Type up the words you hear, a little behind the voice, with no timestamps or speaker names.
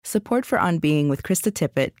Support for On Being with Krista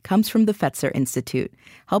Tippett comes from the Fetzer Institute,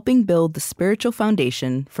 helping build the spiritual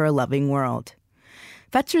foundation for a loving world.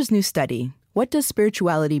 Fetzer's new study, What Does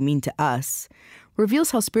Spirituality Mean to Us?,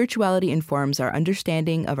 reveals how spirituality informs our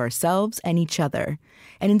understanding of ourselves and each other,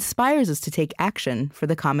 and inspires us to take action for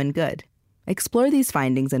the common good. Explore these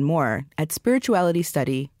findings and more at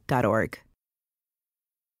spiritualitystudy.org.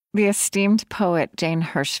 The esteemed poet Jane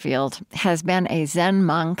Hirshfield has been a Zen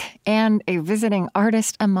monk and a visiting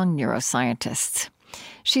artist among neuroscientists.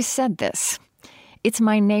 She said this, "It's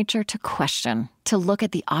my nature to question, to look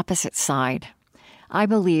at the opposite side. I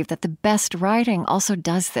believe that the best writing also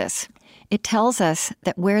does this. It tells us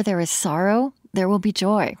that where there is sorrow, there will be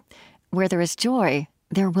joy. Where there is joy,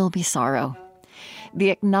 there will be sorrow. The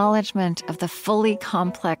acknowledgement of the fully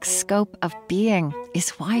complex scope of being is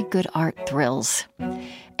why good art thrills.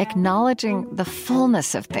 Acknowledging the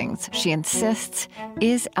fullness of things," she insists,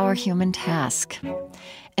 "is our human task."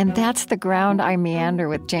 And that's the ground I meander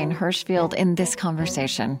with Jane Hirshfield in this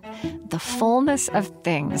conversation. The fullness of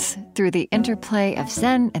things through the interplay of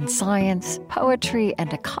Zen and science, poetry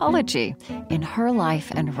and ecology in her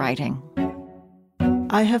life and writing.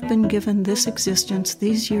 I have been given this existence,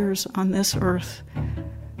 these years on this earth,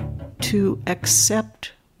 to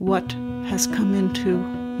accept what has come into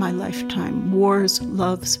my lifetime. Wars,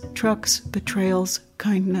 loves, trucks, betrayals,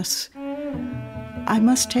 kindness. I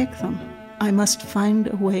must take them. I must find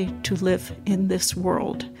a way to live in this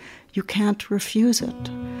world. You can't refuse it.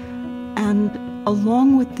 And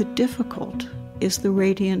along with the difficult is the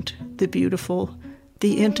radiant, the beautiful,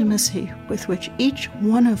 the intimacy with which each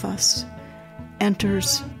one of us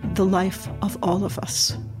enters the life of all of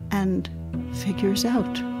us and figures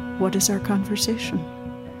out, what is our conversation?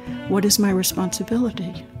 What is my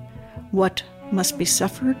responsibility? What must be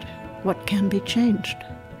suffered? What can be changed?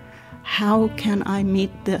 How can I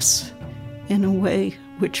meet this in a way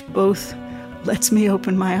which both lets me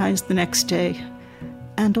open my eyes the next day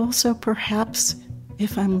and also perhaps,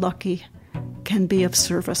 if I'm lucky, can be of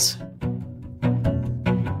service?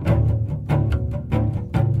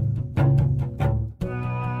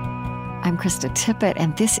 I'm Krista Tippett,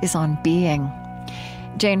 and this is On Being.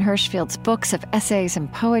 Jane Hirshfield's books of essays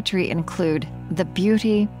and poetry include The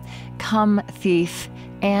Beauty, Come Thief,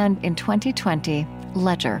 and in 2020,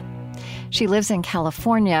 Ledger. She lives in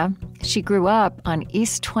California. She grew up on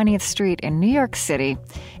East 20th Street in New York City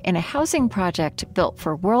in a housing project built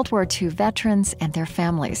for World War II veterans and their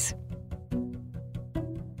families.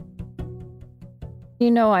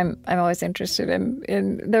 You know, I'm always interested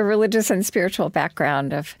in the religious and spiritual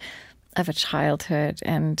background of a childhood.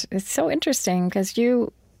 And it's so interesting because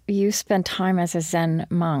you spent time as a Zen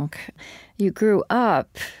monk. You grew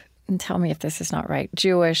up, and tell me if this is not right,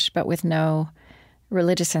 Jewish, but with no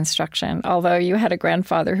religious instruction, although you had a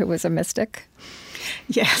grandfather who was a mystic.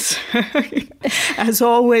 Yes. As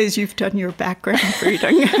always, you've done your background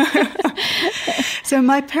reading. So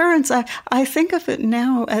my parents, I think of it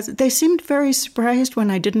now as they seemed very surprised when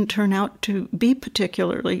I didn't turn out to be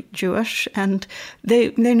particularly Jewish, and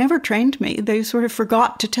they never trained me. They sort of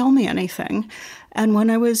forgot to tell me anything. And when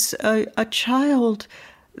I was a child,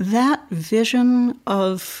 that vision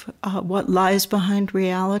of what lies behind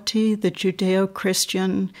reality, the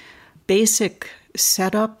Judeo-Christian basic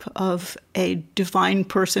setup of a divine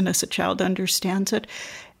person as a child understands it,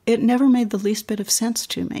 it never made the least bit of sense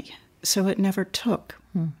to me. So it never took.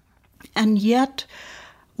 And yet,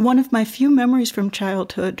 one of my few memories from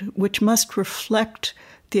childhood, which must reflect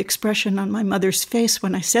the expression on my mother's face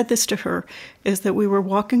when I said this to her, is that we were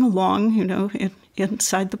walking along,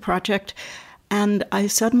 inside the project, and I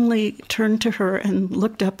suddenly turned to her and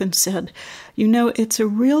looked up and said, it's a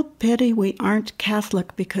real pity we aren't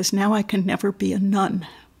Catholic because now I can never be a nun.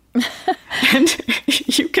 And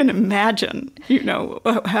you can imagine,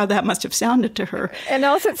 how that must have sounded to her. And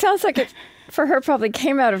also it sounds like it, for her, probably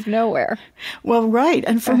came out of nowhere. Well, right.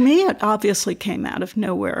 And for me, it obviously came out of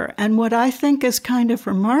nowhere. And what I think is kind of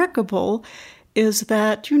remarkable is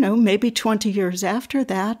that, maybe 20 years after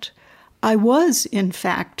that, I was, in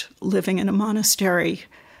fact, living in a monastery,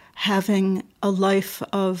 having a life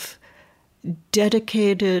of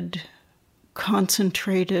dedicated,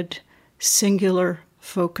 concentrated, singular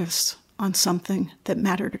focus on something that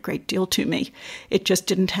mattered a great deal to me. It just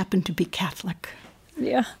didn't happen to be Catholic.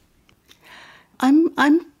 Yeah.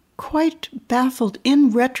 I'm quite baffled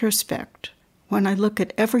in retrospect when I look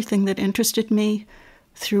at everything that interested me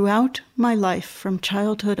throughout my life from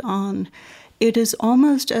childhood on. It is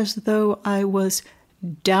almost as though I was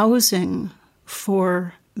dowsing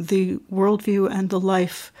for the worldview and the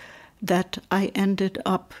life that I ended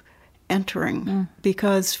up entering.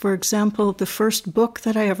 Because, for example, the first book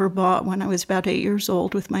that I ever bought when I was about 8 years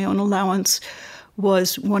old with my own allowance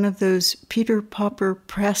was one of those Peter Popper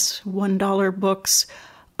Press $1 books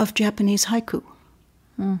of Japanese haiku.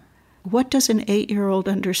 What does an 8-year-old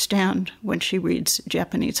understand when she reads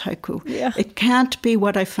Japanese haiku? Yeah. It can't be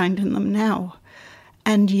what I find in them now.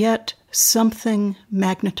 And yet something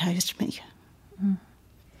magnetized me.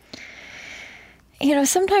 You know,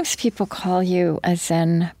 sometimes people call you a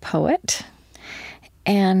Zen poet,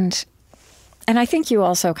 and I think you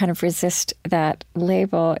also kind of resist that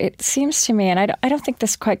label. It seems to me, and I don't think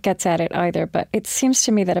this quite gets at it either, but it seems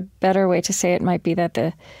to me that a better way to say it might be that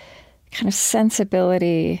the kind of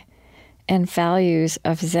sensibility and values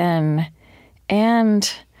of Zen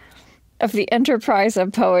and of the enterprise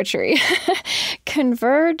of poetry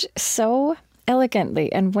converge so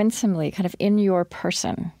elegantly and winsomely kind of in your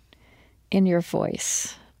person, in your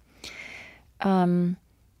voice. So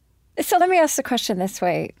let me ask the question this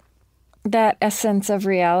way. That essence of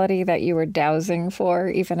reality that you were dowsing for,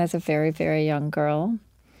 even as a very, very young girl,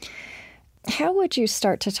 how would you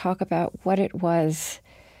start to talk about what it was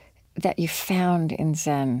that you found in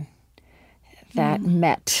Zen that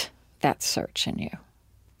met that search in you?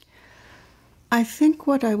 I think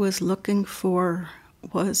what I was looking for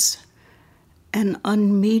was an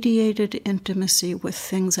unmediated intimacy with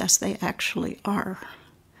things as they actually are,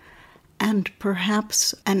 and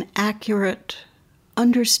perhaps an accurate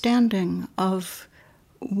understanding of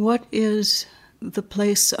what is the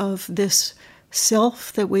place of this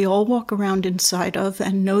self that we all walk around inside of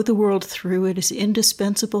and know the world through. It is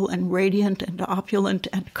indispensable and radiant and opulent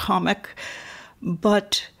and comic.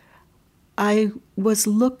 But I was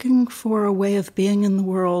looking for a way of being in the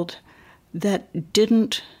world that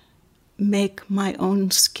didn't make my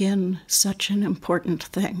own skin such an important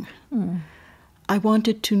thing. I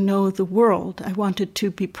wanted to know the world. I wanted to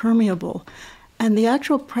be permeable. And the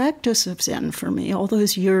actual practice of Zen for me, all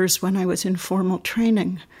those years when I was in formal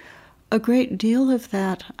training, a great deal of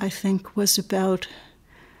that, I think, was about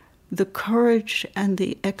the courage and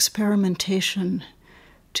the experimentation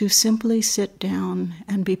to simply sit down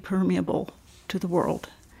and be permeable to the world.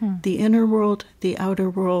 The inner world, the outer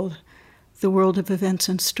world, the world of events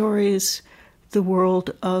and stories, the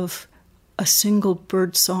world of a single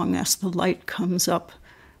bird song as the light comes up,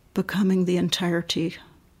 becoming the entirety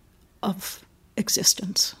of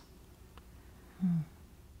existence.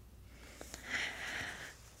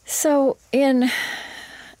 So in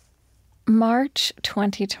March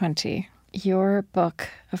 2020, your book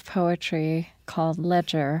of poetry called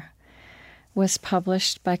Ledger was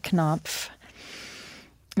published by Knopf.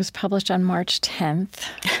 It was published on March 10th,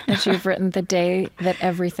 as you've written, the day that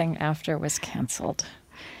everything after was canceled.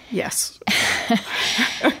 Yes.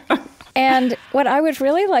 And what I would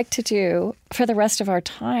really like to do for the rest of our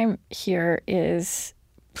time here is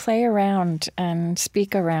play around and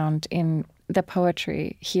speak around in the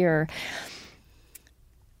poetry here.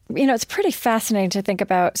 You know, it's pretty fascinating to think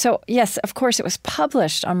about. So, yes, of course, it was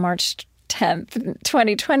published on March 10th,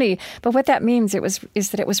 2020. But what that means is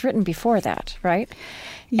that it was written before that, right?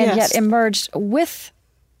 Yes. And yet emerged with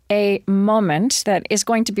a moment that is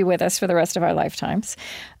going to be with us for the rest of our lifetimes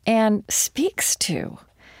and speaks to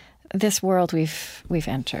this world we've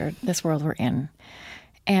entered, this world we're in.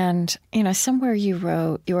 And, you know, somewhere you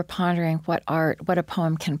wrote, you were pondering what a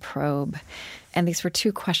poem can probe. And these were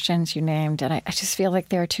two questions you named. And I just feel like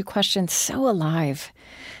there are two questions so alive.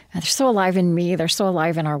 They're so alive in me. They're so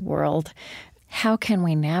alive in our world. How can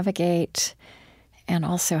we navigate? And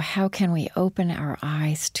also, how can we open our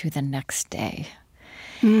eyes to the next day?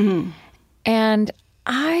 And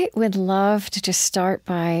I would love to just start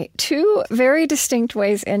by two very distinct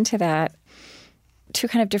ways into that, two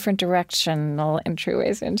kind of different directional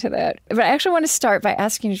entryways into that. But I actually want to start by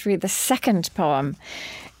asking you to read the second poem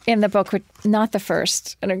in the book, not the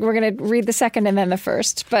first. And we're going to read the second and then the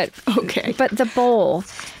first. But Okay. But the bowl.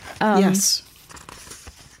 Yes.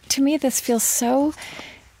 To me, this feels so.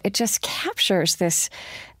 It just captures this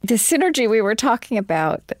synergy we were talking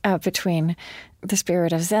about between the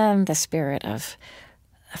spirit of Zen, the spirit of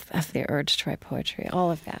the urge to write poetry, all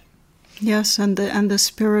of that. Yes, and the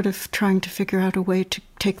spirit of trying to figure out a way to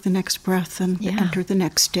take the next breath and enter the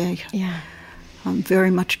next day. Yeah. Very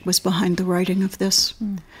much was behind the writing of this.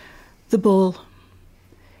 The bowl.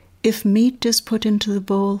 If meat is put into the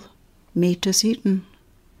bowl, meat is eaten.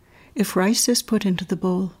 If rice is put into the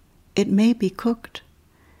bowl, it may be cooked.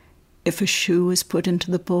 If a shoe is put into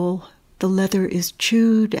the bowl, the leather is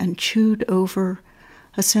chewed and chewed over,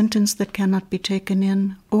 a sentence that cannot be taken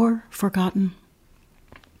in or forgotten.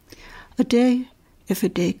 A day, if a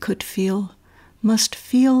day could feel, must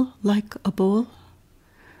feel like a bowl.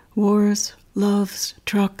 Wars, loves,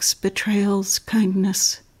 trucks, betrayals,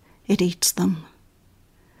 kindness, it eats them.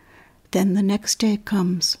 Then the next day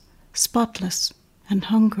comes, spotless and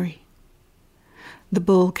hungry. The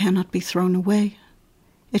bowl cannot be thrown away.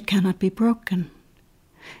 It cannot be broken.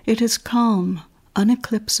 It is calm,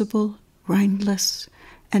 uneclipsable, rindless,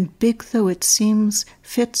 and big though it seems,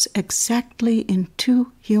 fits exactly in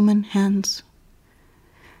 2 human hands.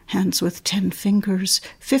 Hands with 10 fingers,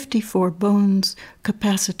 54 bones,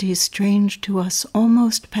 capacities strange to us,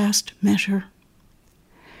 almost past measure.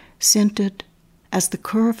 Scented, as the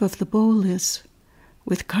curve of the bowl is,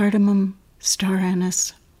 with cardamom, star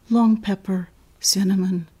anise, long pepper,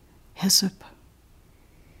 cinnamon, hyssop.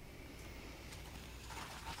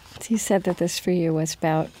 You said that this for you was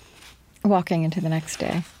about walking into the next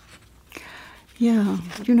day. Yeah.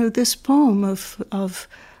 This poem of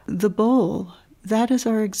the bowl, that is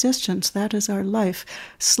our existence, that is our life.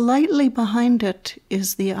 Slightly behind it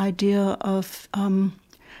is the idea of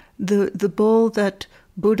the bowl that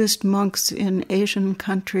Buddhist monks in Asian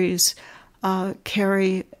countries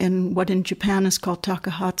carry in what in Japan is called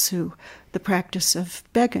takahatsu, the practice of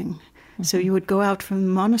begging. Mm-hmm. So you would go out from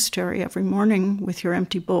the monastery every morning with your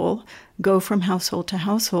empty bowl, go from household to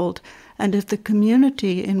household, and if the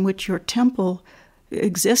community in which your temple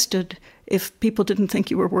existed, if people didn't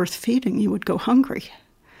think you were worth feeding, you would go hungry.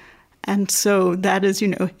 And so that is,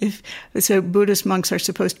 so Buddhist monks are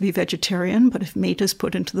supposed to be vegetarian, but if meat is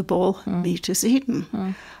put into the bowl, meat is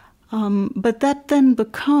eaten. But that then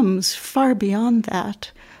becomes, far beyond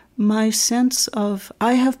that, my sense of,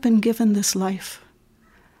 I have been given this life.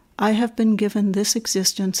 I have been given this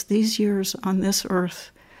existence, these years on this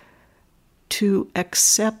earth, to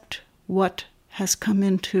accept what has come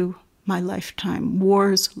into my lifetime.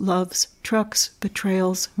 Wars, loves, trucks,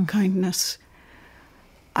 betrayals, kindness.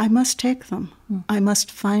 I must take them. I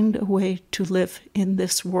must find a way to live in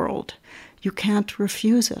this world. You can't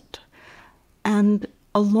refuse it. And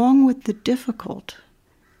along with the difficult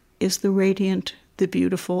is the radiant, the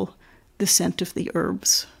beautiful, the scent of the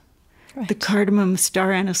herbs. Right. The cardamom,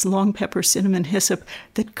 star anise, long pepper, cinnamon, hyssop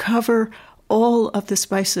that cover all of the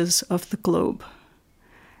spices of the globe.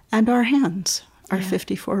 And our hands, our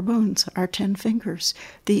 54 bones, our 10 fingers,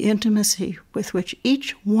 the intimacy with which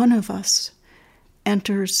each one of us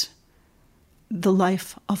enters the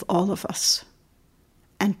life of all of us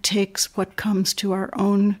and takes what comes to our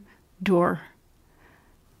own door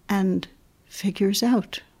and figures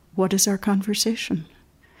out, what is our conversation?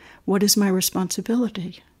 What is my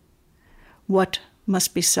responsibility? What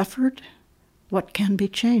must be suffered? What can be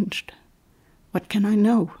changed? What can I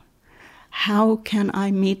know? How can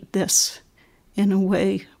I meet this in a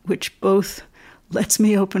way which both lets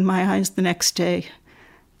me open my eyes the next day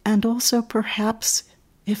and also perhaps,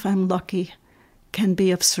 if I'm lucky, can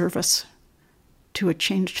be of service to a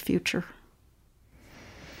changed future?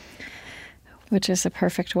 Which is a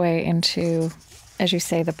perfect way into, as you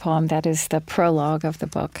say, the poem that is the prologue of the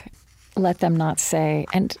book, Let Them Not Say.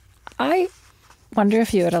 And I wonder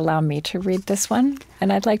if you would allow me to read this one,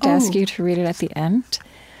 and I'd like to ask you to read it at the end.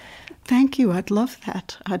 Thank you. I'd love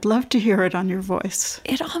that. I'd love to hear it on your voice.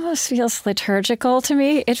 It almost feels liturgical to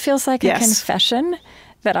me. It feels like a confession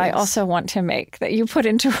that I also want to make, that you put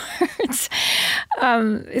into words.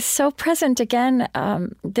 It's so present. Again,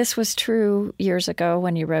 this was true years ago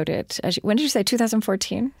when you wrote it. When did you say,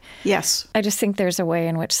 2014? Yes. I just think there's a way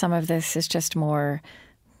in which some of this is just more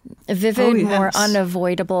vivid, more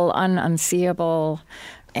unavoidable, unseeable,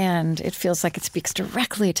 and it feels like it speaks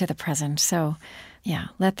directly to the present. So, yeah,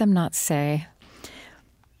 let them not say,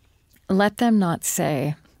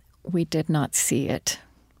 we did not see it.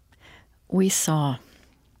 We saw.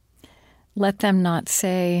 Let them not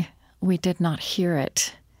say, we did not hear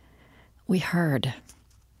it. We heard.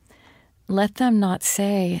 Let them not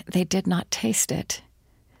say, they did not taste it.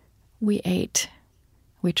 We ate.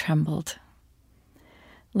 We trembled.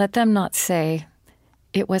 Let them not say,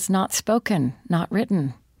 it was not spoken, not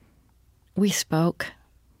written. We spoke.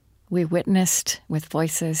 We witnessed with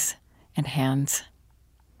voices and hands.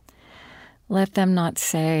 Let them not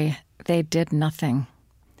say, they did nothing.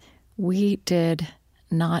 We did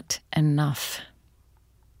not enough.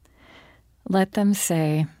 Let them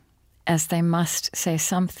say, as they must say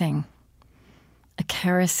something, a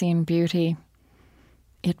kerosene beauty,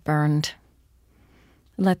 it burned.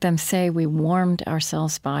 Let them say we warmed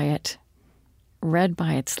ourselves by it, read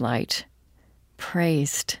by its light,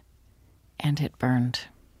 praised, and it burned.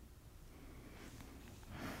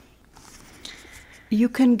 You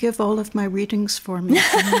can give all of my readings for me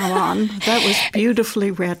from now on. That was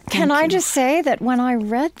beautifully read. Can I just say that when I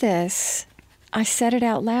read this, I said it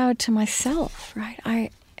out loud to myself,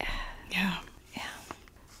 right?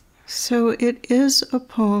 So it is a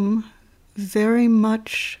poem very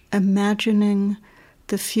much imagining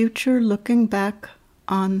the future, looking back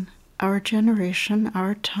on our generation,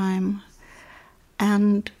 our time,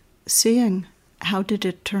 and seeing how did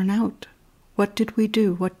it turn out? What did we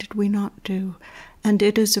do? What did we not do? And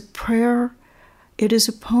it is a prayer. It is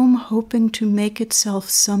a poem hoping to make itself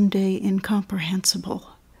someday incomprehensible.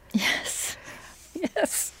 Yes.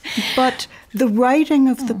 Yes. But the writing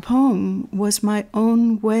of the poem was my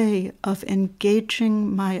own way of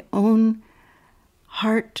engaging my own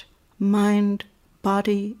heart, mind,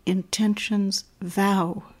 body, intentions,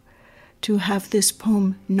 vow to have this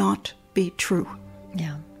poem not be true.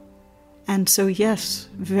 Yeah. And so, yes,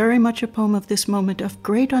 very much a poem of this moment of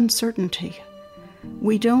great uncertainty.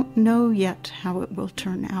 We don't know yet how it will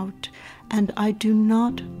turn out, and I do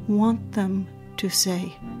not want them to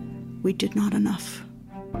say, we did not enough.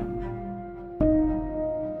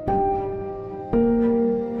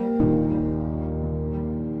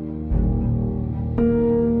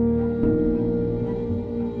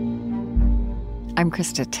 I'm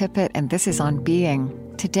Krista Tippett, and this is On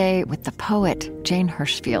Being, today with the poet Jane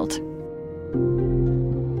Hirshfield.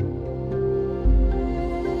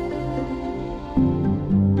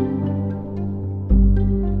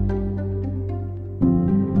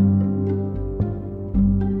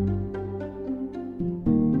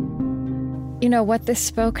 You know, what this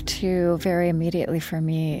spoke to very immediately for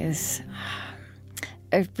me is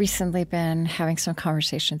I've recently been having some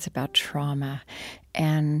conversations about trauma,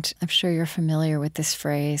 and I'm sure you're familiar with this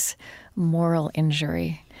phrase, moral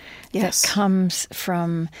injury. Yes. That comes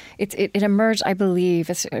from, it emerged, I believe,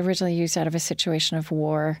 it's originally used out of a situation of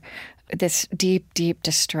war, this deep, deep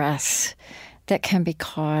distress that can be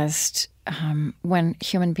caused when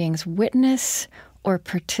human beings witness or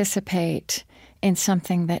participate in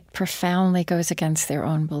something that profoundly goes against their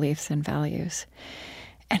own beliefs and values.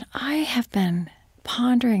 And I have been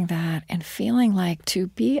pondering that and feeling like to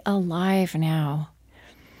be alive now,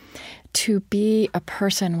 to be a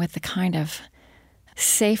person with the kind of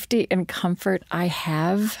safety and comfort I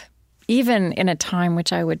have, even in a time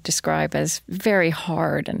which I would describe as very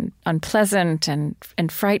hard and unpleasant and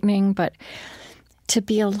frightening, but to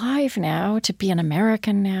be alive now, to be an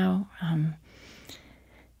American now,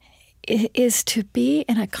 is to be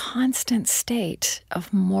in a constant state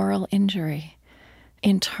of moral injury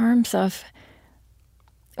in terms of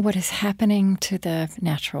what is happening to the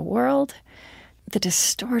natural world, the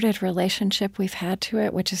distorted relationship we've had to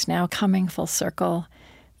it, which is now coming full circle.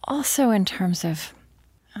 Also in terms of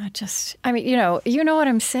you know what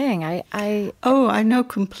I'm saying. I know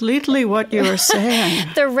completely what you are saying.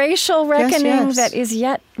 The racial reckoning yes. that is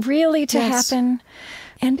yet really to Yes. happen.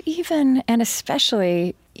 And even, and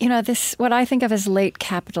especially, you know, this, what I think of as late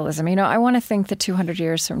capitalism. You know, I want to think that 200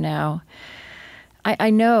 years from now,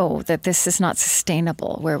 I know that this is not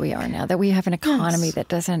sustainable where we are now, that we have an economy Yes. that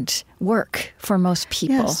doesn't work for most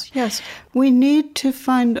people. Yes. We need to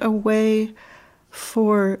find a way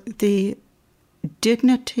for the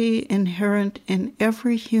dignity inherent in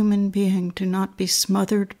every human being to not be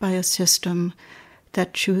smothered by a system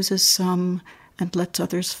that chooses some and lets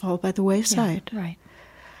others fall by the wayside. Yeah, right.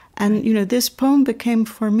 And, you know, this poem became,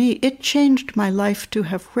 for me, it changed my life to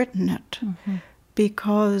have written it. Mm-hmm.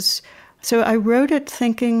 Because, so I wrote it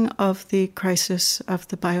thinking of the crisis of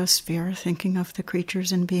the biosphere, thinking of the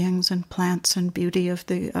creatures and beings and plants and beauty of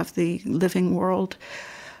the living world.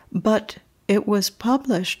 But it was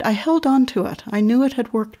published. I held on to it. I knew it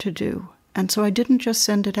had work to do. And so I didn't just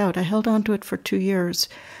send it out. I held on to it for 2 years.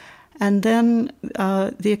 And then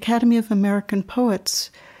the Academy of American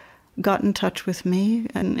Poets got in touch with me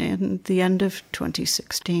in the end of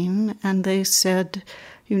 2016, and they said,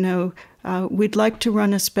 you know, we'd like to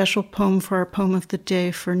run a special poem for our Poem of the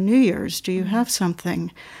Day for New Year's. Do you have something?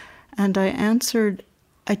 And I answered,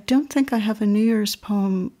 I don't think I have a New Year's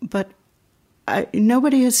poem, but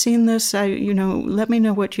nobody has seen this. Let me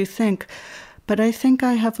know what you think. But I think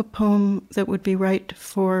I have a poem that would be right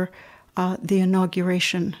for the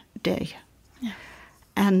inauguration day. Yeah.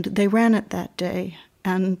 And they ran it that day,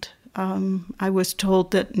 and I was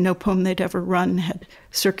told that no poem they'd ever run had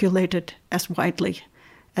circulated as widely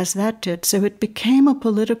as that did. So it became a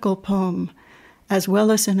political poem as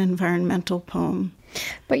well as an environmental poem.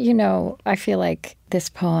 But, you know, I feel like this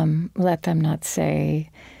poem, Let Them Not Say,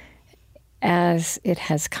 as it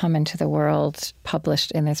has come into the world,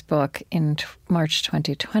 published in this book in March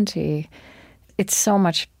 2020, it's so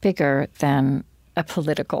much bigger than a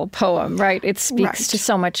political poem, right? It speaks to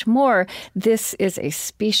so much more. This is a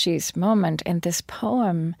species moment, and this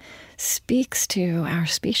poem speaks to our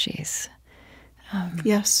species.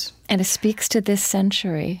 Yes. And it speaks to this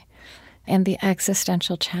century. and the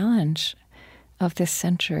existential challenge of this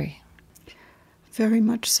century. Very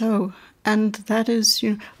much so. And that is,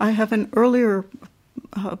 I have an earlier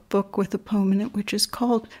book with a poem in it which is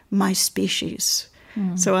called My Species.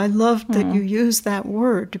 So I loved that you use that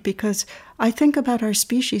word, because I think about our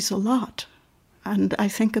species a lot. And I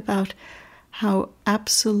think about how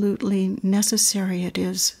absolutely necessary it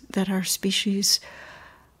is that our species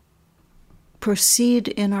proceed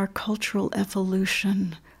in our cultural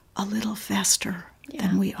evolution a little faster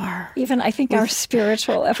than we are. Even, I think, our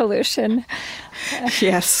spiritual evolution.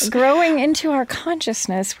 Yes. Growing into our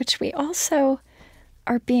consciousness, which we also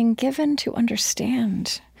are being given to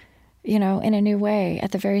understand, in a new way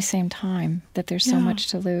at the very same time that there's so much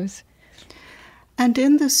to lose. And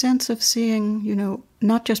in the sense of seeing,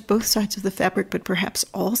 not just both sides of the fabric, but perhaps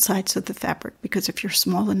all sides of the fabric, because if you're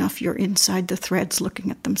small enough, you're inside the threads looking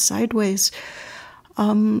at them sideways.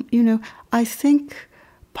 I think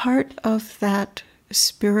part of that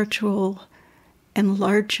spiritual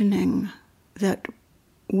enlargening that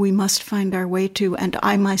we must find our way to, and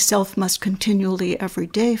I myself must continually every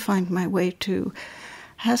day find my way to,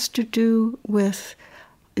 has to do with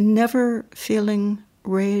never feeling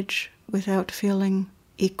rage without feeling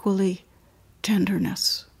equally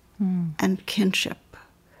tenderness and kinship.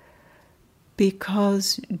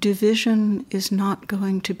 Because division is not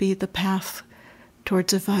going to be the path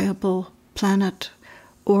towards a viable planet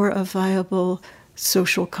or a viable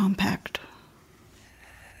social compact.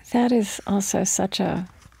 That is also such a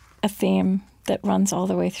theme that runs all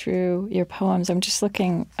the way through your poems. I'm just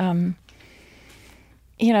looking,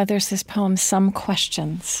 there's this poem, Some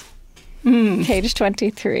Questions, page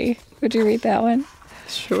 23. Would you read that one?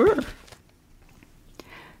 Sure.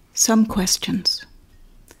 Some questions.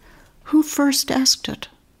 Who first asked it?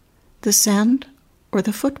 The sand or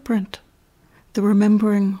the footprint? The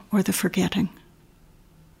remembering or the forgetting?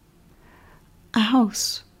 A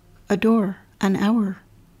house, a door, an hour.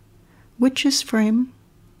 Which is frame?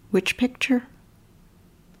 Which picture?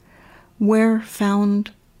 Where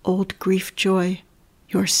found old grief joy,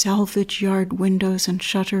 your salvage yard windows and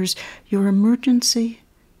shutters, your emergency,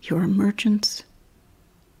 your emergence?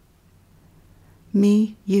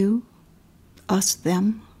 Me, you, us,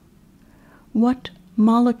 them? What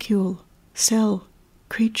molecule, cell,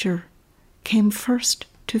 creature came first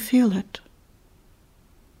to feel it?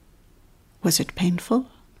 Was it painful?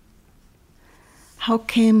 How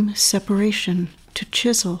came separation to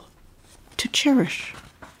chisel, to cherish,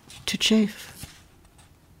 to chafe?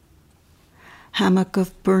 Hammock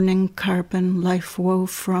of burning carbon life wove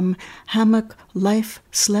from, hammock life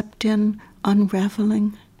slept in,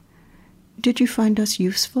 unraveling. Did you find us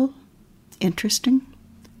useful, interesting,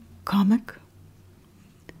 comic?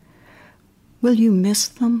 Will you miss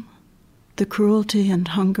them, the cruelty and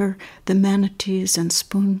hunger, the manatees and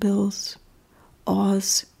spoonbills,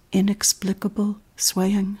 awes inexplicable,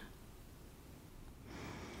 swaying?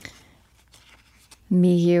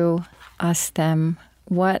 Me, you, us, them.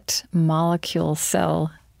 What molecule,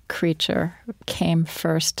 cell, creature came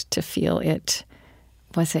first to feel it?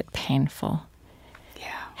 Was it painful?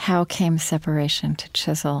 Yeah. How came separation to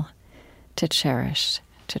chisel, to cherish,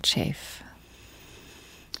 to chafe?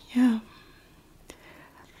 Yeah.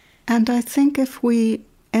 And I think if we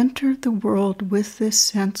enter the world with this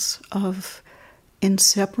sense of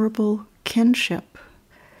inseparable kinship,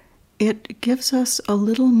 it gives us a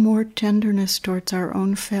little more tenderness towards our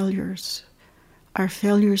own failures, our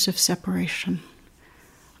failures of separation,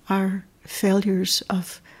 our failures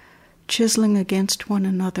of chiseling against one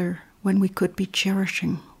another when we could be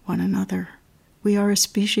cherishing one another. We are a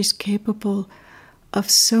species capable of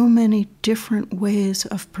so many different ways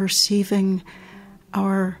of perceiving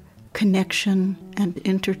our connection and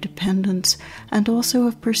interdependence, and also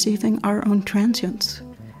of perceiving our own transience,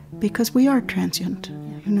 because we are transient.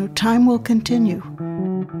 Time will continue.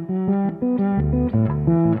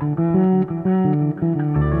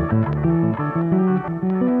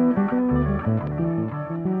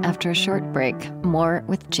 After a short break, more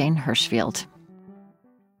with Jane Hirshfield.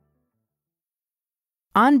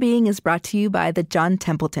 On Being is brought to you by the John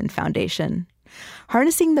Templeton Foundation,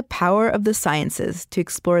 harnessing the power of the sciences to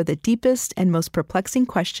explore the deepest and most perplexing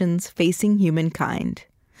questions facing humankind.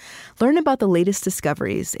 Learn about the latest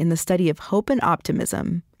discoveries in the study of hope and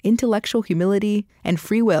optimism, intellectual humility, and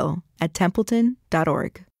free will at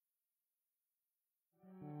templeton.org.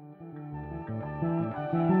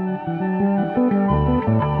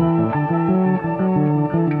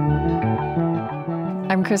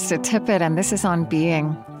 I'm Krista Tippett, and this is On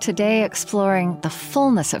Being. Today, exploring the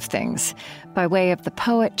fullness of things by way of the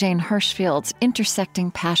poet Jane Hirshfield's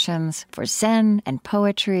intersecting passions for Zen and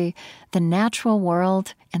poetry, the natural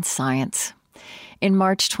world, and science. In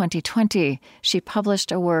March 2020, she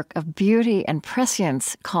published a work of beauty and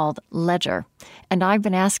prescience called Ledger, and I've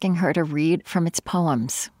been asking her to read from its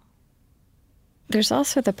poems. There's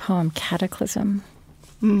also the poem Cataclysm.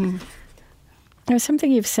 There's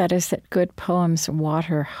something you've said is that good poems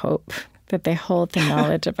water hope, that they hold the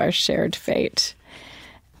knowledge of our shared fate.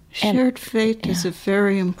 Shared fate is a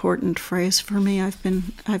very important phrase for me. I've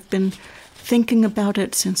been thinking about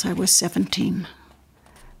it since I was 17.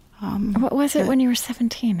 What was it when you were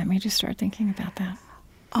 17 that made you start thinking about that?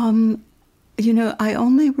 I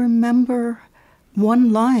only remember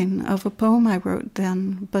one line of a poem I wrote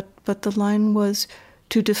then, but the line was,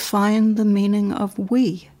 to define the meaning of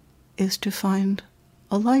we is to find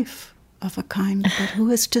a life of a kind, but who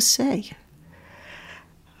is to say?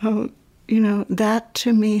 That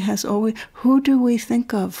to me has always, who do we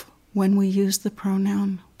think of when we use the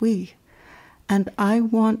pronoun we? And I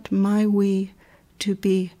want my we to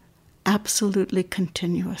be absolutely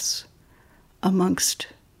continuous amongst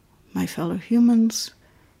my fellow humans,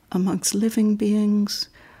 amongst living beings,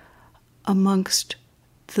 amongst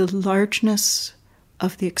the largeness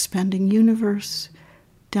of the expanding universe,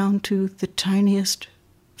 down to the tiniest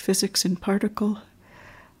physics in particle.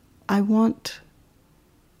 I want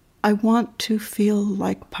to feel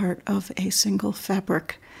like part of a single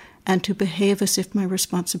fabric and to behave as if my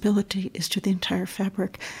responsibility is to the entire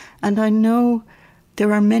fabric. And I know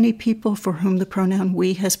there are many people for whom the pronoun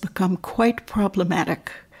we has become quite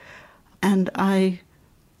problematic. And I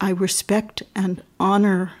respect and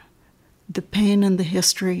honor the pain and the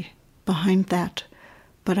history behind that,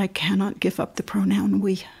 but I cannot give up the pronoun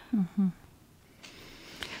we. Mm-hmm.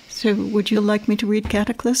 So would you like me to read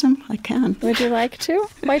Cataclysm? I can. Would you like to?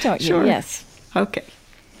 Why don't you? Sure. Yes. Okay.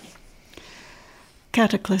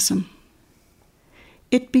 Cataclysm.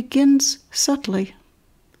 It begins subtly.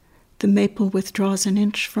 The maple withdraws an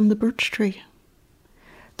inch from the birch tree.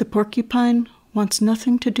 The porcupine wants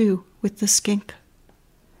nothing to do with the skink.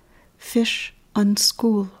 Fish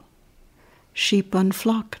unschool. Sheep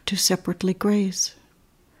unflock to separately graze.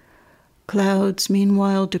 Clouds,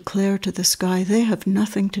 meanwhile, declare to the sky they have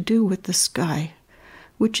nothing to do with the sky,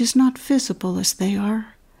 which is not visible as they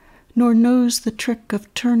are, nor knows the trick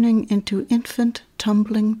of turning into infant,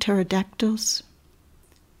 tumbling pterodactyls.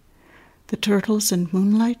 The turtles and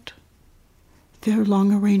moonlight, their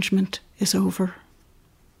long arrangement is over.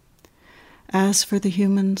 As for the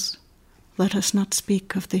humans, let us not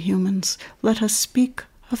speak of the humans. Let us speak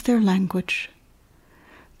of their language.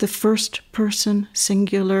 The first person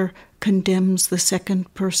singular condemns the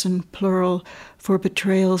second person plural, for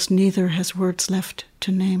betrayals neither has words left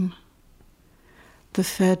to name. The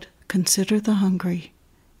fed consider the hungry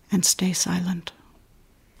and stay silent.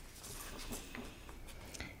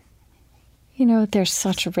 There's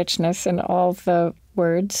such richness in all the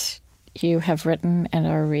words you have written and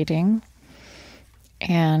are reading.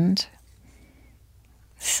 And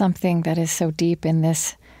something that is so deep in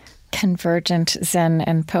this convergent Zen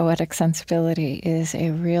and poetic sensibility is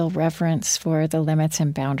a real reverence for the limits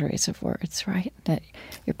and boundaries of words, right? That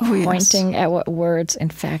you're pointing at what words, in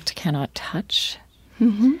fact, cannot touch.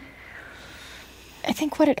 Mm-hmm. I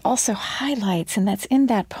think what it also highlights, and that's in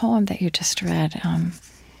that poem that you just read,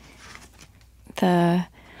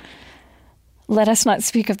 let us not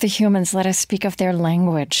speak of the humans, let us speak of their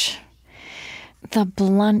language. The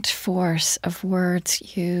blunt force of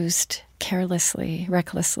words used carelessly,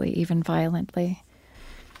 recklessly, even violently.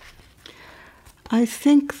 I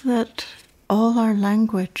think that all our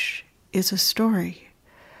language is a story.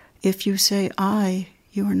 If you say I,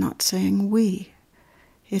 you are not saying we.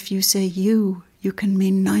 If you say you can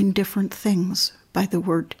mean 9 different things by the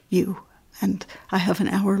word you. And I have an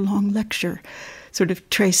hour-long lecture sort of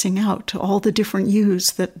tracing out all the different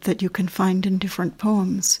yous that you can find in different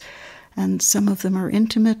poems. And some of them are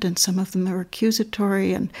intimate and some of them are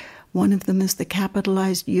accusatory, and one of them is the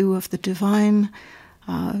capitalized you of the divine,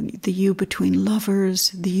 the you between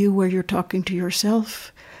lovers, the you where you're talking to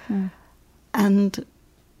yourself. And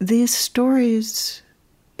these stories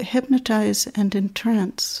hypnotize and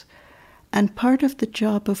entrance. And part of the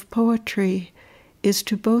job of poetry is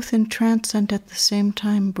to both entrance and at the same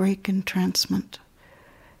time break entrancement.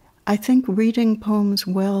 I think reading poems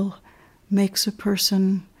well makes a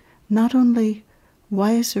person not only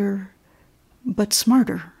wiser, but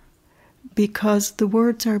smarter, because the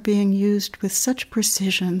words are being used with such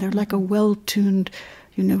precision. They're like a well-tuned,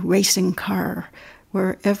 racing car,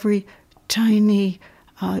 where every tiny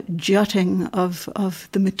jutting of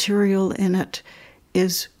the material in it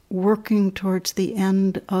is working towards the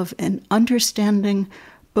end of an understanding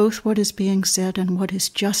both what is being said and what is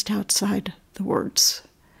just outside the words.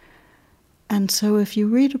 And so if you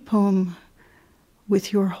read a poem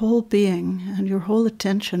with your whole being and your whole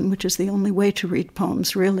attention, which is the only way to read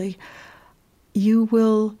poems, really, you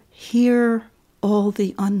will hear all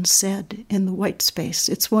the unsaid in the white space.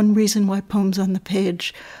 It's one reason why poems on the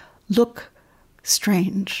page look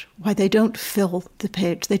strange, why they don't fill the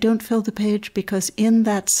page. They don't fill the page because in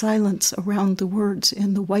that silence around the words,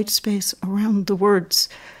 in the white space around the words,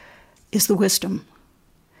 is the wisdom.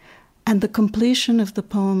 And the completion of the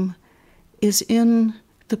poem is in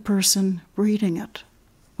the person reading it,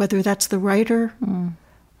 whether that's the writer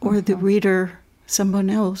or the reader, someone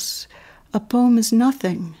else. A poem is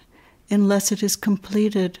nothing unless it is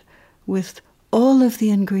completed with all of the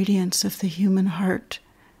ingredients of the human heart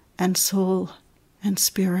and soul and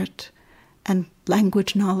spirit and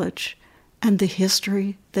language knowledge and the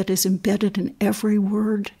history that is embedded in every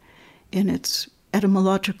word, in its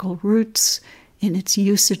etymological roots, in its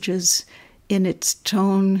usages, in its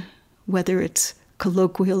tone, whether it's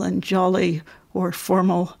colloquial and jolly or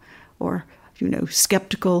formal or,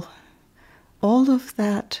 skeptical. All of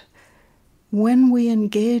that, when we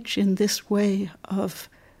engage in this way of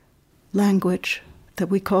language that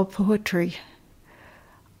we call poetry,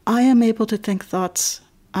 I am able to think thoughts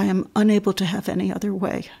I am unable to have any other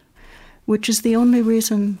way, which is the only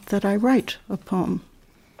reason that I write a poem.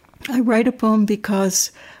 I write a poem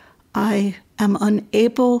because I am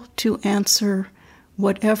unable to answer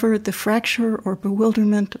whatever the fracture or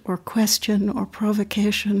bewilderment or question or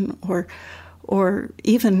provocation or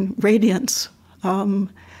even radiance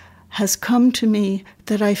has come to me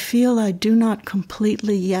that I feel I do not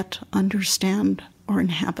completely yet understand or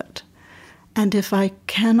inhabit. And if I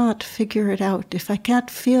cannot figure it out,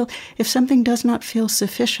 if something does not feel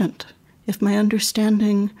sufficient, if my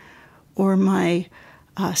understanding or my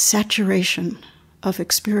saturation of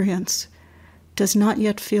experience does not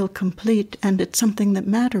yet feel complete, and it's something that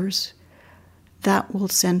matters, that will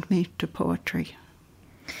send me to poetry.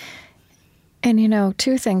 And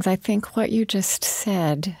two things. I think what you just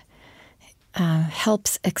said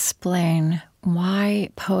helps explain why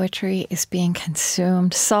poetry is being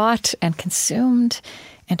sought and consumed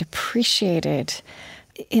and appreciated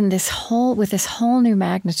with this whole new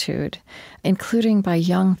magnitude, including by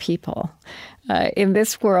young people in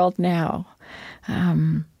this world now.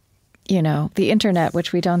 The internet,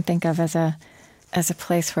 which we don't think of as a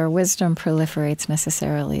place where wisdom proliferates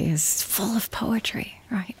necessarily, is full of poetry,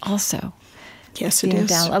 right? Also. Yes, it is.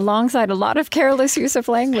 Alongside a lot of careless use of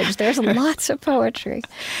language, there's lots of poetry.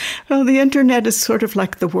 Well, the internet is sort of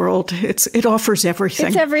like the world. It offers everything.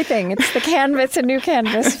 It's everything. It's the canvas, a new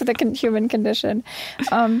canvas for the human condition.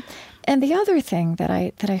 And the other thing that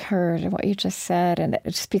I heard in what you just said, and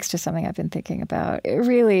it speaks to something I've been thinking about,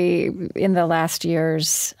 really in the last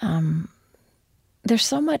years, there's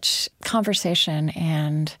so much conversation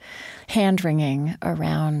and hand-wringing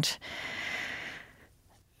around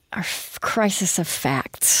our crisis of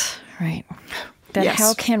facts, right? Yes.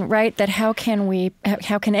 How can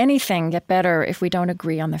anything get better if we don't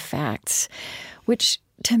agree on the facts? Which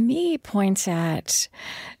to me points at,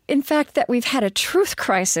 in fact, that we've had a truth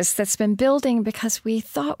crisis that's been building because we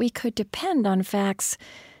thought we could depend on facts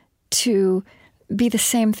to be the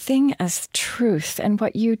same thing as truth. And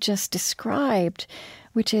what you just described,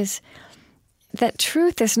 which is that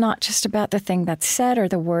truth is not just about the thing that's said or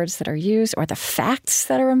the words that are used or the facts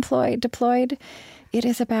that are deployed. It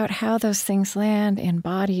is about how those things land in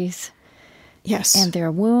bodies. Yes. And their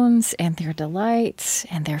wounds and their delights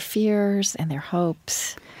and their fears and their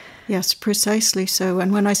hopes. Yes, precisely so.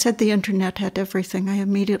 And when I said the internet had everything, I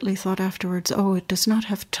immediately thought afterwards, it does not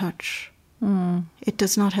have touch. It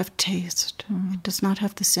does not have taste. It does not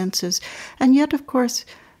have the senses. And yet, of course,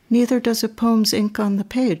 neither does a poem's ink on the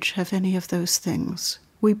page have any of those things.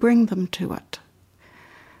 We bring them to it.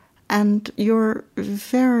 And your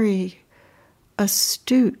very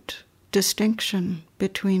astute distinction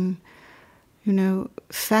between,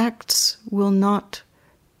 facts will not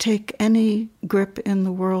take any grip in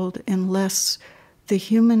the world unless the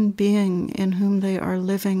human being in whom they are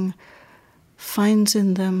living finds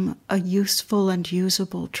in them a useful and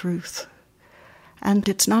usable truth. And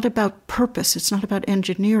it's not about purpose, it's not about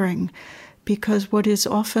engineering, because what is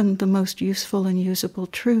often the most useful and usable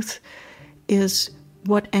truth is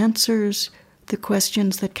what answers the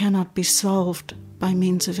questions that cannot be solved by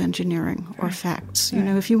means of engineering or facts.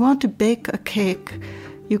 Right. If you want to bake a cake,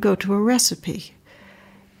 you go to a recipe.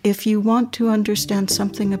 If you want to understand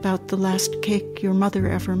something about the last cake your mother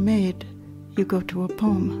ever made, you go to a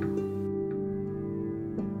poem.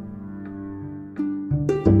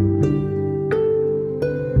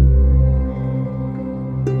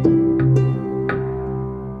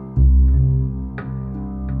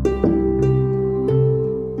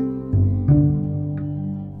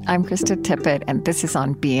 I'm Krista Tippett, and this is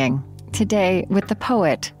On Being. Today, with the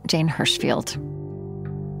poet Jane Hirshfield.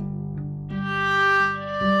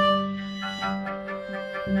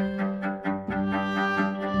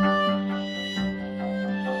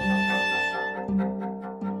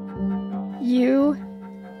 You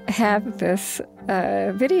have this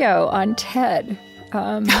video on TED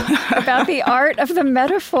about the art of the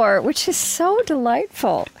metaphor, which is so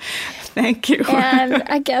delightful. Thank you. And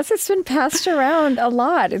I guess it's been passed around a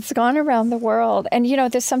lot. It's gone around the world. And,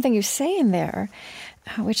 there's something you say in there,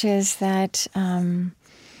 which is that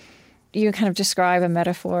you kind of describe a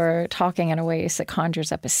metaphor talking in a way that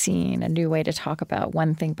conjures up a scene, a new way to talk about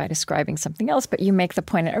one thing by describing something else. But you make the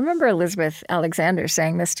point. I remember Elizabeth Alexander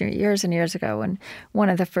saying this to me years and years ago in one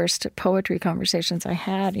of the first poetry conversations I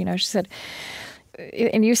had. She said,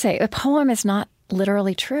 and you say, a poem is not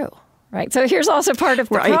literally true. Right. So here's also part of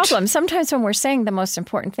the problem. Sometimes when we're saying the most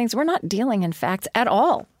important things, we're not dealing in facts at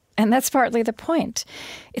all. And that's partly the point.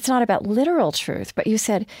 It's not about literal truth. But you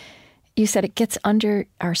said it gets under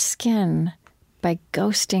our skin by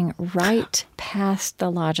ghosting right past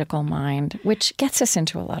the logical mind, which gets us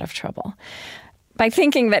into a lot of trouble. By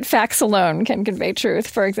thinking that facts alone can convey truth,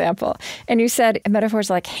 for example. And you said metaphors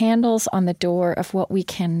like handles on the door of what we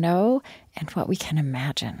can know and what we can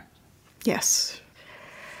imagine. Yes.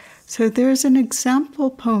 So there's an example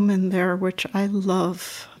poem in there which I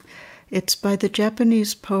love. It's by the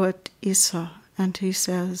Japanese poet Issa, and he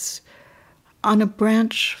says, "On a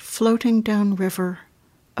branch floating down river,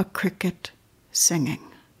 a cricket singing."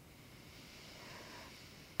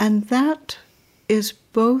 And that is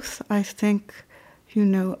both, I think,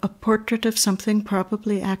 a portrait of something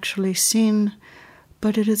probably actually seen,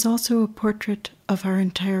 but it is also a portrait of our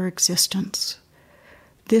entire existence.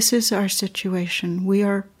 This is our situation. We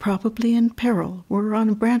are probably in peril. We're on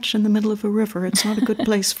a branch in the middle of a river. It's not a good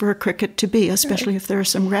place for a cricket to be, especially if there are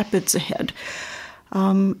some rapids ahead.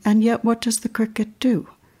 And yet, what does the cricket do?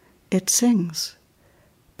 It sings,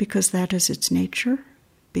 because that is its nature,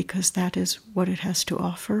 because that is what it has to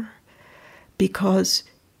offer, because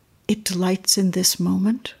it delights in this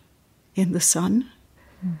moment, in the sun,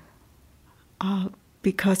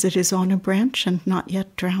 because it is on a branch and not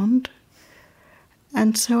yet drowned.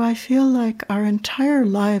 And so I feel like our entire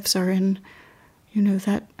lives are in,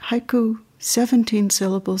 that haiku, 17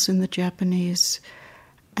 syllables in the Japanese,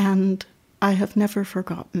 and I have never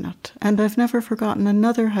forgotten it. And I've never forgotten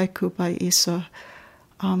another haiku by Issa,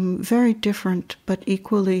 very different but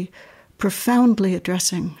equally profoundly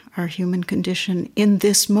addressing our human condition in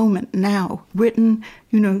this moment now, written,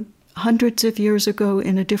 hundreds of years ago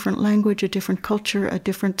in a different language, a different culture, a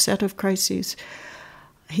different set of crises.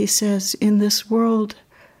 He says, "In this world,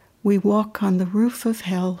 we walk on the roof of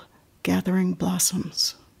hell, gathering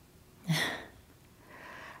blossoms."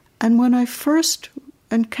 And when I first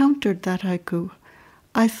encountered that haiku,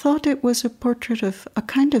 I thought it was a portrait of a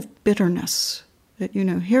kind of bitterness. That,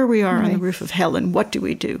 here we are on the roof of hell, and what do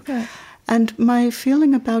we do? Right. And my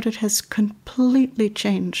feeling about it has completely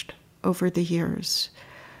changed over the years.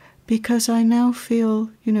 Because I now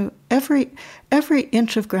feel, every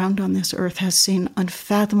inch of ground on this earth has seen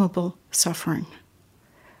unfathomable suffering.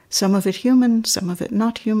 Some of it human, some of it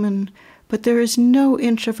not human, but there is no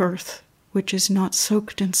inch of earth which is not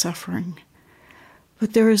soaked in suffering.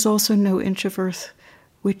 But there is also no inch of earth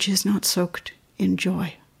which is not soaked in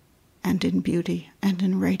joy and in beauty and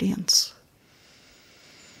in radiance.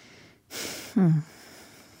 I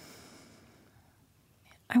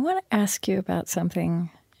want to ask you about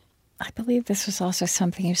something. I believe this was also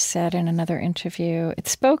something you said in another interview. It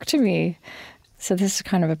spoke to me. So this is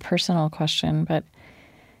kind of a personal question, but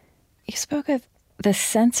you spoke of the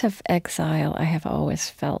sense of exile I have always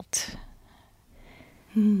felt.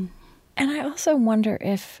 And I also wonder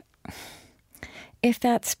if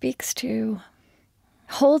that speaks to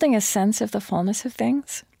holding a sense of the fullness of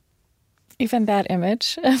things. Even that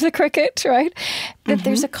image of the cricket, right? That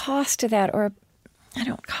there's a cost to that, or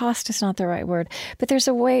cost is not the right word, but there's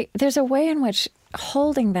a way in which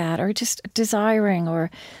holding that, or just desiring or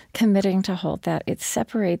committing to hold that, it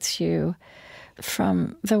separates you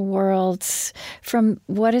from the world's, from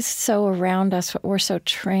what is so around us, what we're so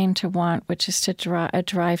trained to want, which is to a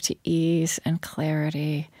drive to ease and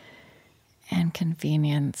clarity and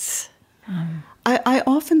convenience. I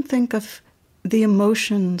often think of the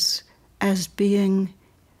emotions as being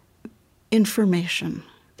information.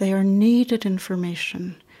 They are needed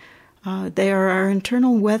information. They are our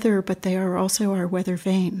internal weather, but they are also our weather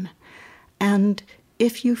vane. And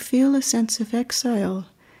if you feel a sense of exile,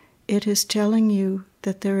 it is telling you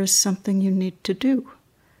that there is something you need to do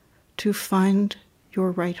to find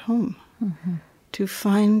your right home, to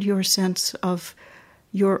find your sense of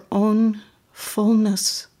your own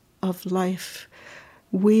fullness of life.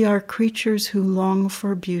 We are creatures who long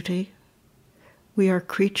for beauty. We are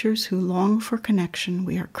creatures who long for connection.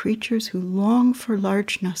 We are creatures who long for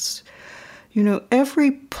largeness. You know,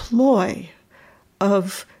 every ploy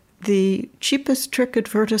of the cheapest trick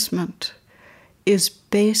advertisement is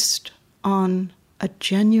based on a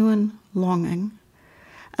genuine longing.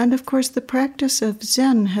 And of course, the practice of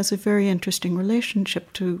Zen has a very interesting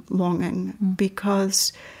relationship to longing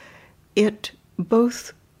because it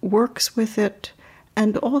both works with it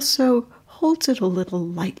and also holds it a little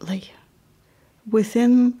lightly.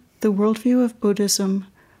 Within the worldview of Buddhism,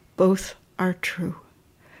 both are true.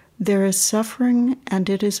 There is suffering, and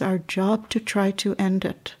it is our job to try to end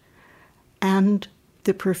it. And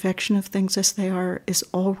the perfection of things as they are is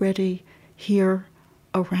already here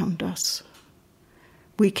around us.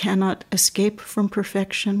 We cannot escape from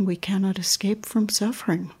perfection. We cannot escape from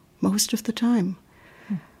suffering most of the time.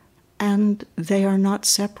 And they are not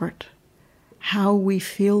separate. How we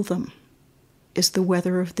feel them is the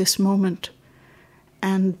weather of this moment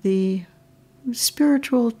and the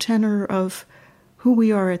spiritual tenor of who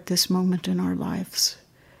we are at this moment in our lives.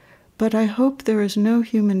 But I hope there is no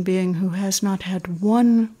human being who has not had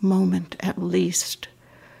one moment at least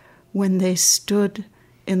when they stood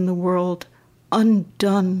in the world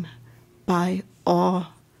undone by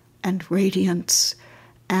awe and radiance,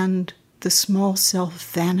 and the small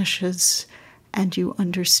self vanishes, and you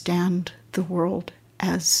understand the world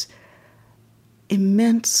as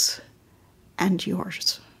immense and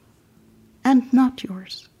yours, and not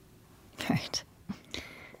yours. Right.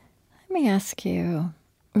 Let me ask you,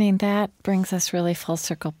 I mean, that brings us really full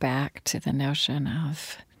circle back to the notion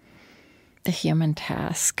of the human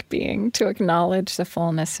task being to acknowledge the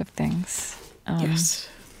fullness of things. Yes.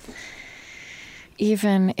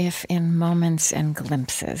 Even if in moments and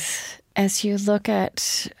glimpses. As you look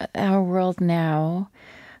at our world now,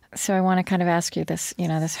 so I want to kind of ask you this,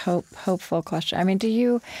 this hopeful question. I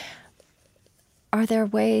mean, are there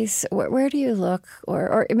ways, where do you look,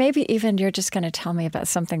 or maybe even you're just going to tell me about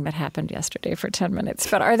something that happened yesterday for 10 minutes,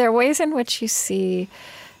 but are there ways in which you see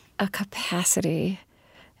a capacity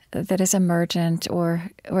that is emergent or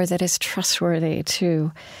that is trustworthy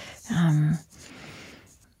to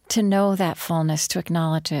know that fullness, to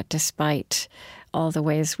acknowledge it despite all the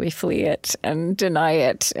ways we flee it and deny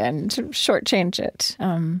it and shortchange it?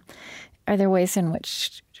 Are there ways in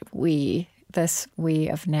which we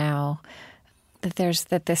of now,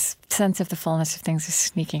 that this sense of the fullness of things is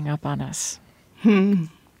sneaking up on us? Well,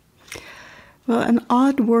 an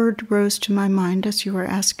odd word rose to my mind as you were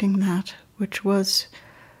asking that, which was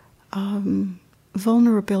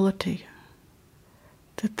vulnerability.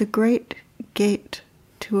 That the great gate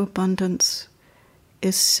to abundance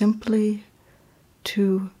is simply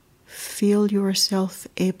to feel yourself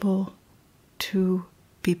able to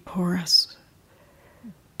be porous,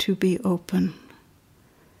 to be open,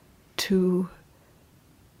 to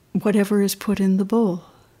whatever is put in the bowl.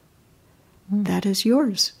 That is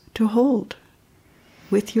yours to hold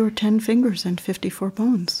with your 10 fingers and 54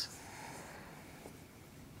 bones.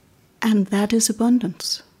 And that is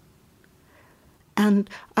abundance. And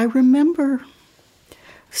I remember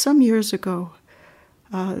some years ago,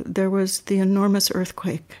 there was the enormous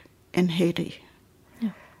earthquake in Haiti.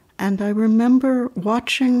 Yeah. And I remember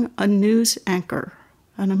watching a news anchor,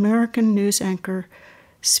 an American news anchor,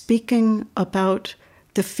 speaking about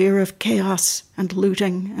the fear of chaos and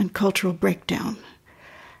looting and cultural breakdown.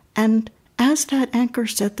 And as that anchor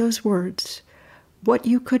said those words, what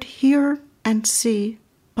you could hear and see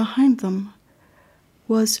behind them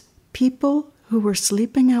was people who were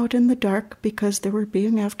sleeping out in the dark because there were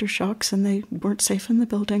being aftershocks and they weren't safe in the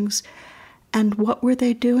buildings. And what were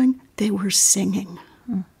they doing? They were singing.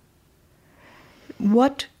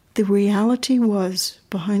 What the reality was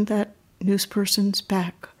behind that newsperson's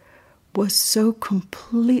back was so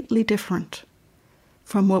completely different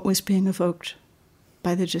from what was being evoked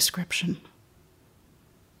by the description.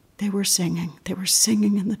 They were singing. They were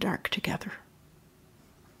singing in the dark together.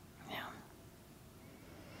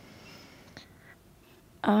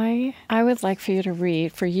 I would like for you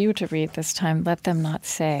to read this time, Let Them Not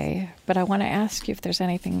Say, but I want to ask you if there's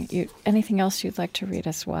anything else you'd like to read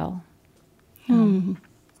as well. Well,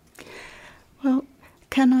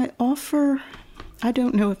 can I offer, I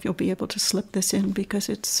don't know if you'll be able to slip this in because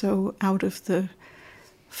it's so out of the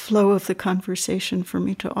flow of the conversation for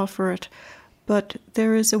me to offer it. But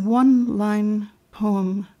there is a one-line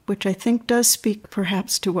poem which I think does speak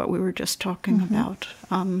perhaps to what we were just talking about.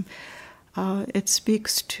 It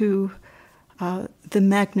speaks to the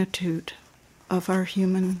magnitude of our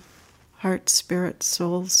human hearts, spirits,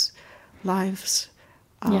 souls, lives.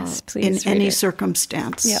 Yes, please in any read it.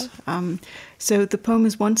 circumstance. Yeah. So the poem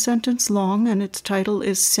is one sentence long, and its title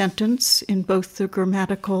is Sentence in both the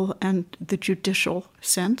grammatical and the judicial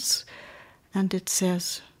sense. And it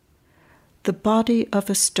says, "The body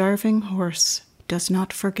of a starving horse does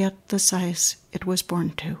not forget the size it was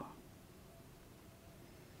born to."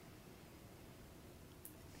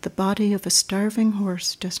 The body of a starving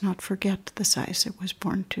horse does not forget the size it was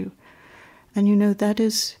born to. And you know, that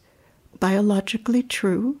is biologically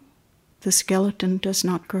true. The skeleton does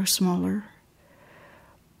not grow smaller.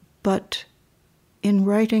 But in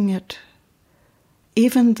writing it,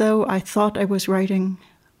 even though I thought I was writing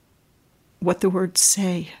what the words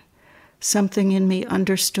say, something in me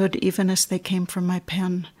understood, even as they came from my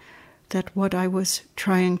pen, that what I was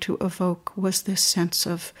trying to evoke was this sense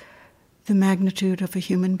of the magnitude of a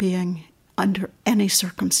human being under any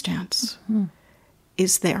circumstance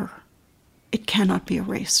is there. It cannot be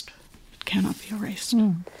erased. It cannot be erased.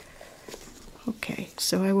 Okay,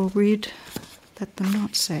 so I will read Let Them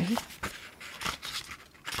Not Say.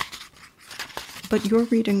 But your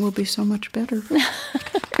reading will be so much better.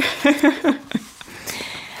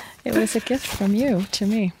 It was a gift from you to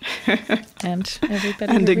me, and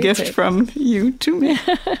everybody And who a reads gift it. from you to me.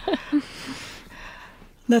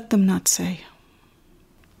 Let them not say.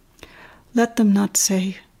 Let them not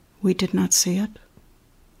say, we did not see it.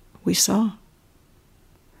 We saw.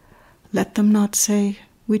 Let them not say,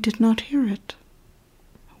 we did not hear it.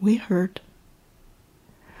 We heard.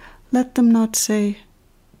 Let them not say,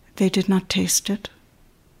 they did not taste it.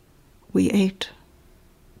 We ate.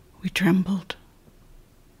 We trembled.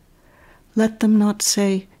 Let them not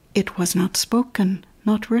say, it was not spoken,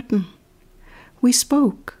 not written. We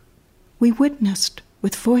spoke. We witnessed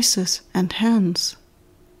with voices and hands.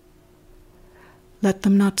 Let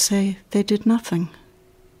them not say they did nothing.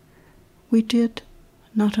 We did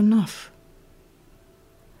not enough.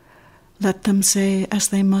 Let them say, as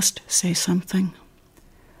they must say something,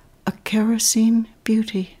 a kerosene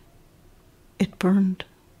beauty, it burned.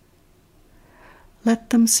 Let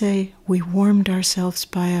them say we warmed ourselves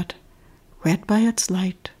by it, read by its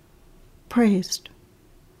light, praised,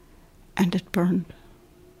 and it burned.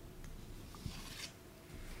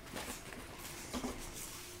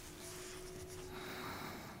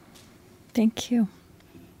 Thank you.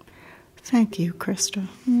 Thank you, Krista.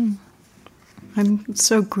 I'm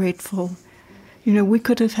so grateful. You know, we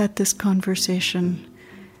could have had this conversation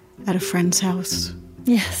at a friend's house,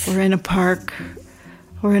 Yes. or in a park,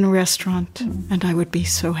 or in a restaurant, and I would be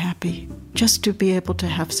so happy just to be able to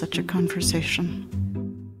have such a conversation.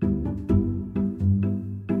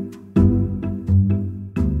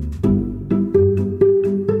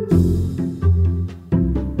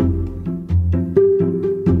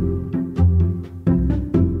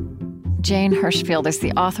 Jane Hirshfield is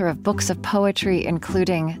the author of books of poetry,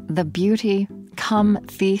 including The Beauty, Come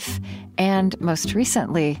Thief, and most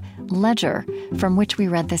recently, Ledger, from which we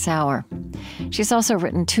read this hour. She's also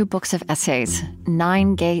written 2 books of essays,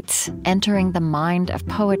 9 Gates, Entering the Mind of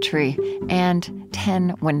Poetry, and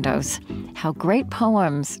 10 Windows, How Great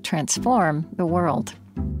Poems Transform the World.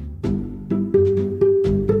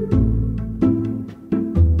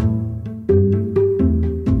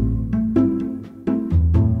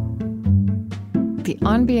 The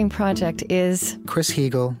On Being Project is Chris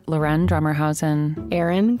Hegel, Loren Drummerhausen,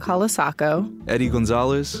 Aaron Colasacco, Eddie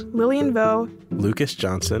Gonzalez, Lillian Vo, Lucas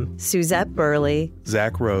Johnson, Suzette Burley,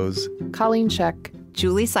 Zach Rose, Colleen Scheck,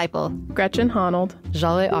 Julie Seipel, Gretchen Honnold,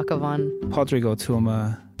 Jale Akavan, Podrigo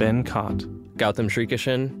Tuma, Ben Cott, Gautam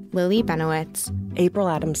Srikishan, Lily Benowitz, April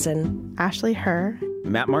Adamson, Ashley Herr,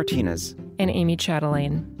 Matt Martinez, and Amy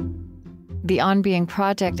Chatelaine. The On Being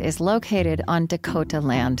Project is located on Dakota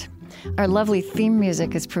land. Our lovely theme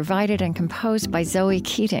music is provided and composed by Zoe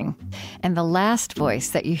Keating. And the last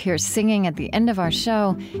voice that you hear singing at the end of our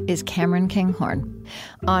show is Cameron Kinghorn.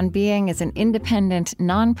 On Being is an independent,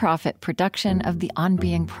 nonprofit production of the On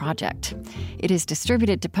Being Project. It is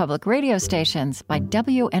distributed to public radio stations by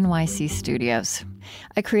WNYC Studios.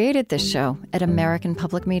 I created this show at American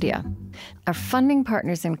Public Media. Our funding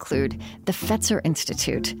partners include the Fetzer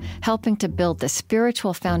Institute, helping to build the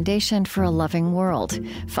spiritual foundation for a loving world.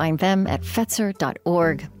 Find them at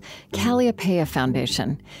fetzer.org. Calliopeia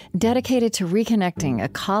Foundation, dedicated to reconnecting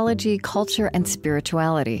ecology, culture, and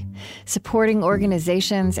spirituality, supporting organizations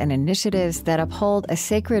organizations and initiatives that uphold a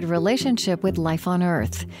sacred relationship with life on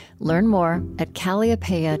Earth. Learn more at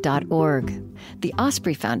calliopeia.org. The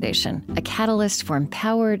Osprey Foundation, a catalyst for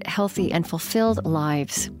empowered, healthy, and fulfilled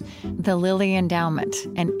lives. The Lilly Endowment,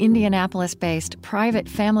 an Indianapolis-based private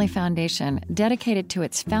family foundation dedicated to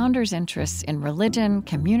its founders' interests in religion,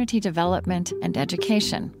 community development, and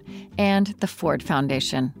education. And the Ford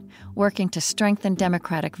Foundation, working to strengthen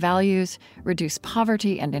democratic values, reduce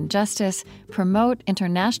poverty and injustice, promote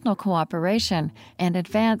international cooperation, and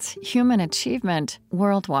advance human achievement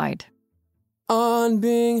worldwide. On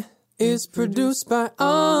Being is produced by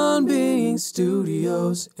On Being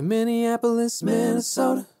Studios in Minneapolis,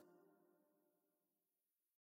 Minnesota.